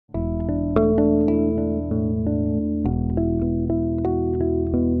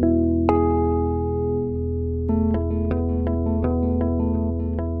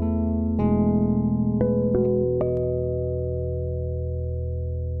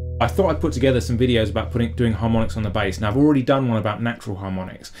I thought I'd put together some videos about doing harmonics on the bass. Now I've already done one about natural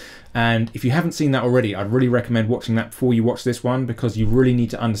harmonics, and if you haven't seen that already, I'd really recommend watching that before you watch this one, because you really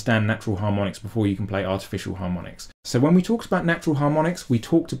need to understand natural harmonics before you can play artificial harmonics. So when we talked about natural harmonics, we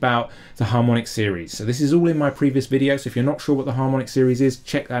talked about the harmonic series. So this is all in my previous video, so if you're not sure what the harmonic series is,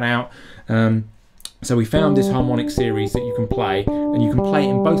 check that out. So we found this harmonic series that you can play, and you can play it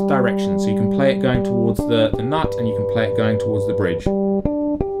in both directions. So you can play it going towards the nut, and you can play it going towards the bridge.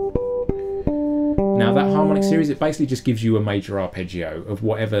 Now that harmonic series, it basically just gives you a major arpeggio of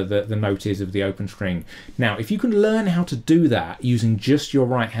whatever the note is of the open string. Now, if you can learn how to do that using just your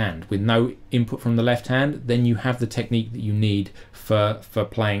right hand with no input from the left hand, then you have the technique that you need for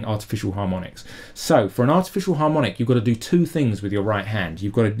playing artificial harmonics. So for an artificial harmonic, you've got to do two things with your right hand.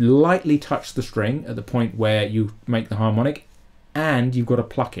 You've got to lightly touch the string at the point where you make the harmonic, and you've got to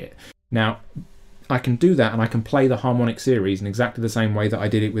pluck it. Now, I can do that, and I can play the harmonic series in exactly the same way that I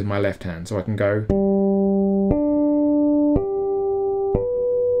did it with my left hand. So I can go.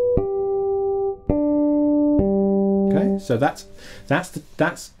 Okay, so that's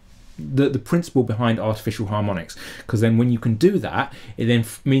the principle behind artificial harmonics, because then when you can do that, it then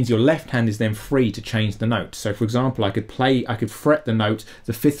means your left hand is then free to change the note. So for example, I could fret the note,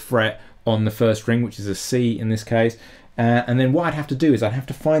 the 5th fret on the first string, which is a C in this case. And then what I'd have to do is I'd have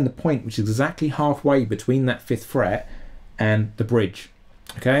to find the point which is exactly halfway between that 5th fret and the bridge.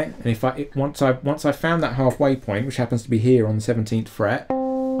 Okay, and once I found that halfway point, which happens to be here on the 17th fret,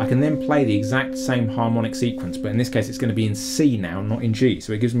 I can then play the exact same harmonic sequence, but in this case it's going to be in C now, not in G.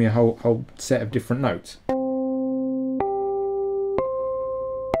 So it gives me a whole set of different notes.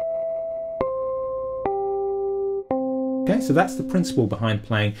 Okay, so that's the principle behind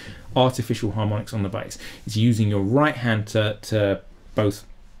playing artificial harmonics on the bass. It's using your right hand to both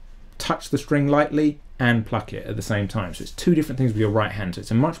touch the string lightly and pluck it at the same time. So it's two different things with your right hand. So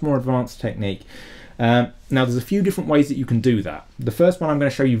it's a much more advanced technique. Now there's a few different ways that you can do that. The first one I'm going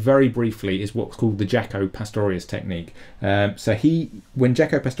to show you very briefly is what's called the Jaco Pastorius technique. When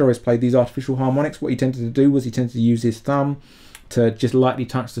Jaco Pastorius played these artificial harmonics, what he tended to do was he tended to use his thumb to just lightly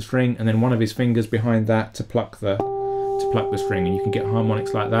touch the string, and then one of his fingers behind that to pluck the string, and you can get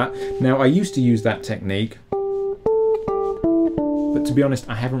harmonics like that. Now I used to use that technique, but to be honest,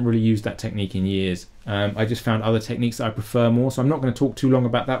 I haven't really used that technique in years. I just found other techniques that I prefer more, so I'm not going to talk too long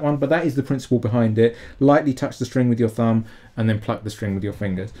about that one, but that is the principle behind it. Lightly touch the string with your thumb and then pluck the string with your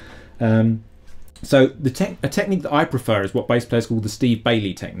fingers. So a technique that I prefer is what bass players call the Steve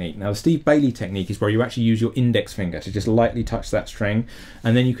Bailey technique. Now the Steve Bailey technique is where you actually use your index finger to just lightly touch that string,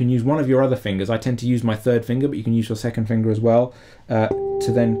 and then you can use one of your other fingers. I tend to use my 3rd finger, but you can use your 2nd finger as well,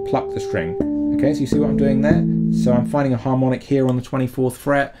 to then pluck the string. Okay, so you see what I'm doing there? So I'm finding a harmonic here on the 24th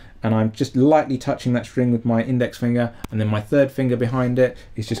fret, and I'm just lightly touching that string with my index finger, and then my 3rd finger behind it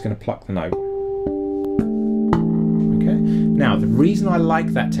is just going to pluck the note. Now, the reason I like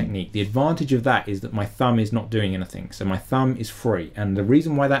that technique, the advantage of that is that my thumb is not doing anything. So my thumb is free. And the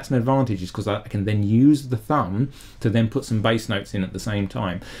reason why that's an advantage is because I can then use the thumb to then put some bass notes in at the same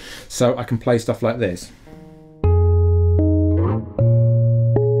time. So I can play stuff like this.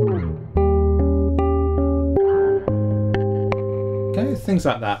 Okay, things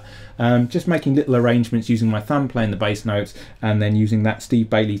like that. Just making little arrangements using my thumb, playing the bass notes, and then using that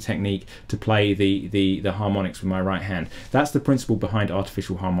Steve Bailey technique to play the harmonics with my right hand. That's the principle behind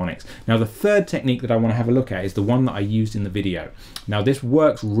artificial harmonics. Now the 3rd technique that I want to have a look at is the one that I used in the video. Now this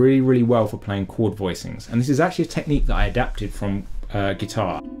works really, really well for playing chord voicings, and this is actually a technique that I adapted from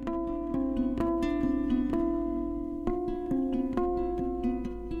guitar.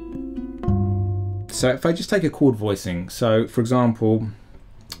 So if I just take a chord voicing, so for example,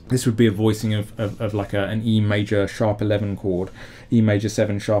 this would be a voicing of like an E major sharp 11 chord, E major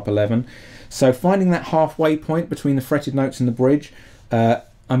 7 sharp 11. So finding that halfway point between the fretted notes and the bridge,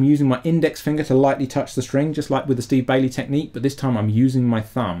 I'm using my index finger to lightly touch the string, just like with the Steve Bailey technique, but this time I'm using my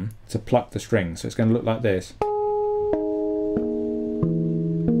thumb to pluck the string. So it's going to look like this.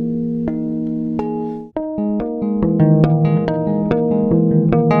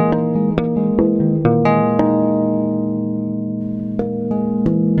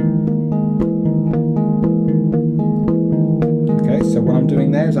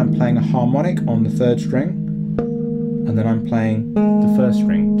 I'm playing a harmonic on the 3rd string, and then I'm playing the 1st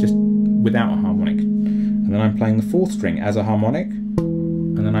string just without a harmonic, and then I'm playing the 4th string as a harmonic,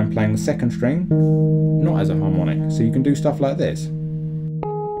 and then I'm playing the 2nd string not as a harmonic. So you can do stuff like this.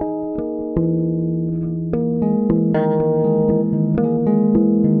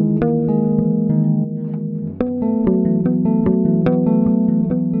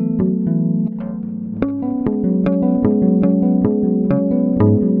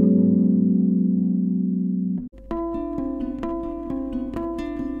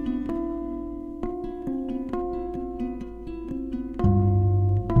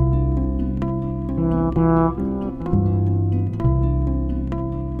 you.